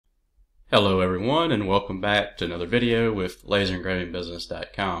Hello everyone, and welcome back to another video with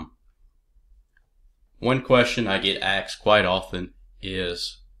laserengravingbusiness.com. One question I get asked quite often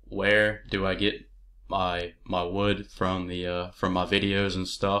is, where do I get my wood from from my videos and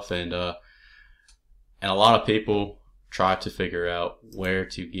stuff, and a lot of people try to figure out where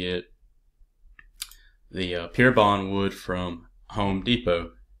to get the Pure Bond wood from Home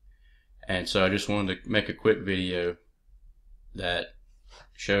Depot. And so I just wanted to make a quick video that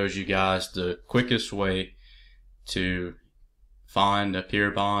shows you guys the quickest way to find a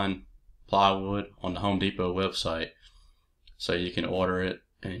Pure Bond plywood on the Home Depot website, so you can order it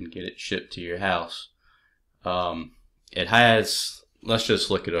and get it shipped to your house. It has, let's just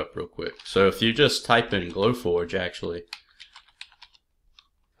look it up real quick. So if you just type in GlowForge actually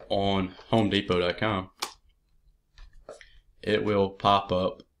on HomeDepot.com, it will pop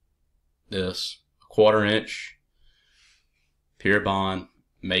up this 1/4 inch Pure Bond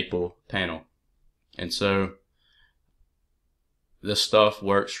maple panel. And so this stuff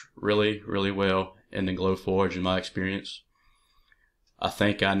works really well in the GlowForge in my experience. I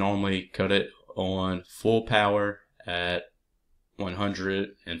think I normally cut it on full power at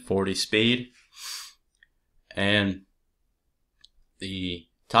 140 speed, and the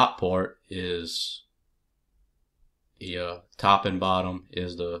top part is the top and bottom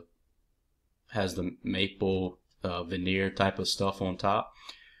is has the maple veneer type of stuff on top,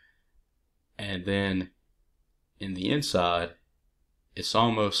 and then in the inside it's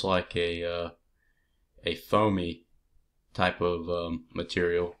almost like a foamy type of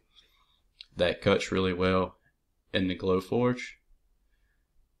material that cuts really well in the GlowForge.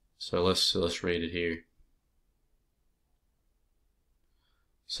 So let's read it here.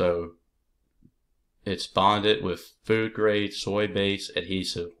 So it's bonded with food grade soy based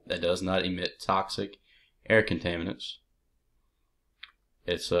adhesive that does not emit toxic air contaminants.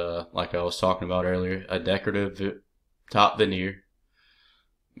 It's like I was talking about earlier, a decorative top veneer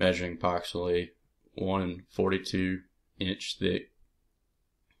measuring approximately 1.42 inch thick,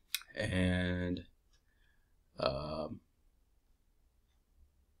 and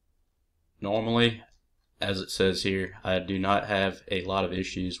normally, as it says here, I do not have a lot of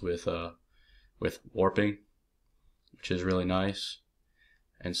issues with warping, which is really nice.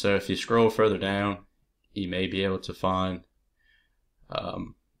 And so if you scroll further down, you may be able to find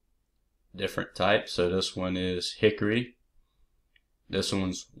different types. So this one is hickory, this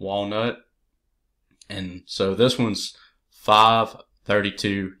one's walnut, and so this one's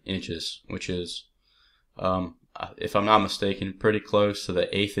 5/32 inches, which is, if I'm not mistaken, pretty close to the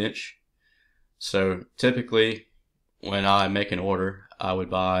 1/8 inch. So typically when I make an order, I would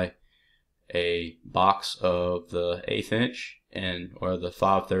buy a box of the 1/8 inch or the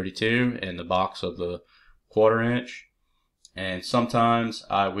 5/32 and the box of the 1/4 inch. And sometimes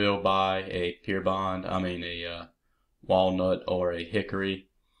I will buy a Pure Bond, a walnut or a hickory,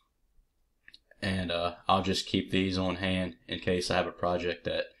 and I'll just keep these on hand in case I have a project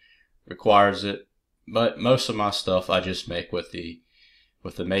that requires it. But most of my stuff I just make with the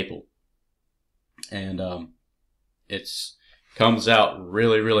maple, and it's comes out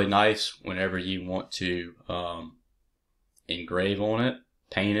really nice whenever you want to engrave on it,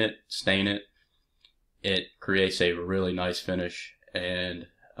 paint it, stain it. It creates a really nice finish, and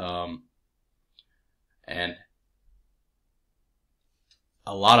a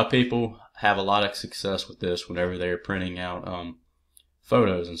lot of people have a lot of success with this whenever they're printing out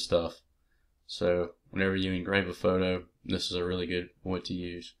photos and stuff. So whenever you engrave a photo, this is a really good wood to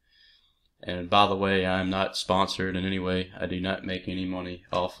use. And by the way, I'm not sponsored in any way. I do not make any money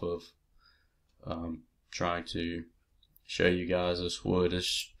off of trying to show you guys this wood.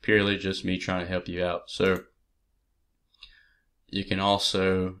 It's purely just me trying to help you out. So you can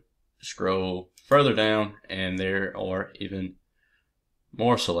also scroll further down and there are even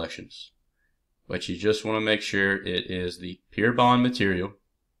more selections, but you just want to make sure it is the Pure Bond material.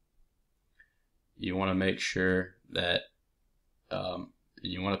 You want to make sure that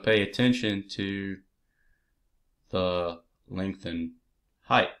you want to pay attention to the length and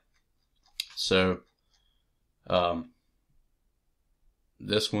height. So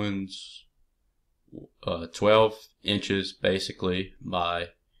this one's 12 inches basically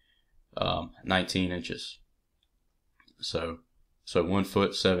by 19 inches. So 1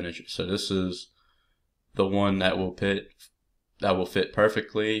 foot 7 inches. So this is the one that will fit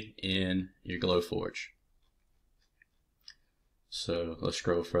perfectly in your GlowForge. So let's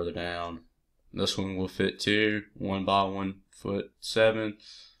scroll further down. This one will fit too, 1 by 1 foot 7.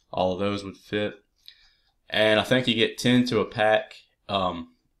 All of those would fit. And I think you get 10 to a pack.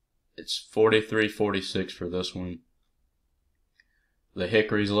 It's $43.46 for this one. The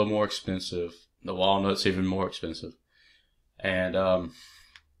hickory's a little more expensive. The walnut's even more expensive. And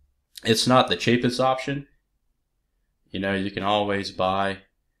it's not the cheapest option. You know, you can always buy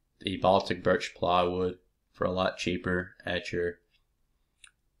the Baltic birch plywood for a lot cheaper at your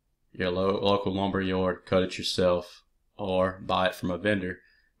local lumber yard, cut it yourself, or buy it from a vendor.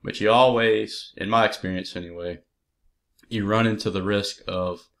 But you always, in my experience anyway, you run into the risk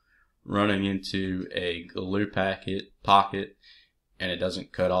of running into a glue pocket and it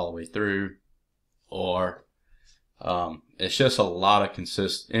doesn't cut all the way through, or it's just a lot of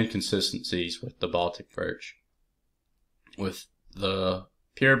inconsistencies with the Baltic birch. With the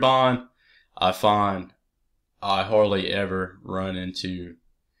Pure Bond, I find I hardly ever run into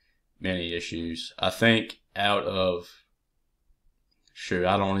many issues. I think out of,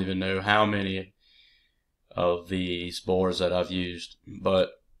 I don't even know how many of these boards that I've used,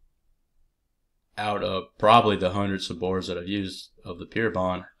 but out of probably the hundreds of boards that I've used of the Pure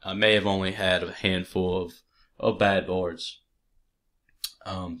Bond, I may have only had a handful of bad boards.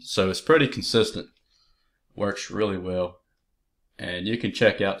 So it's pretty consistent. Works really well. And you can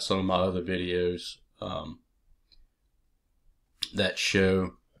check out some of my other videos that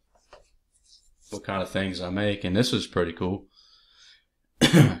show what kind of things I make. And this is pretty cool.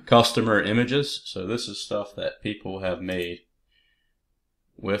 Customer images. So this is stuff that people have made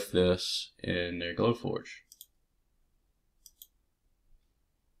with this in their GlowForge.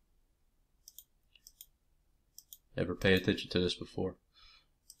 Never paid attention to this before.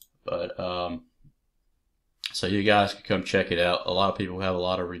 But so you guys can come check it out. A lot of people have a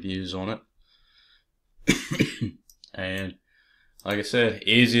lot of reviews on it. And like I said,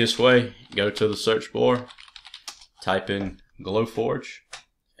 easiest way, go to the search bar, type in GlowForge,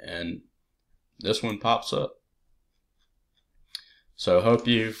 and this one pops up. So hope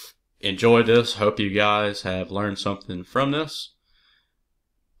you've enjoyed this. Hope you guys have learned something from this.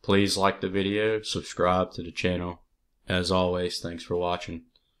 Please like the video, subscribe to the channel. As always, thanks for watching.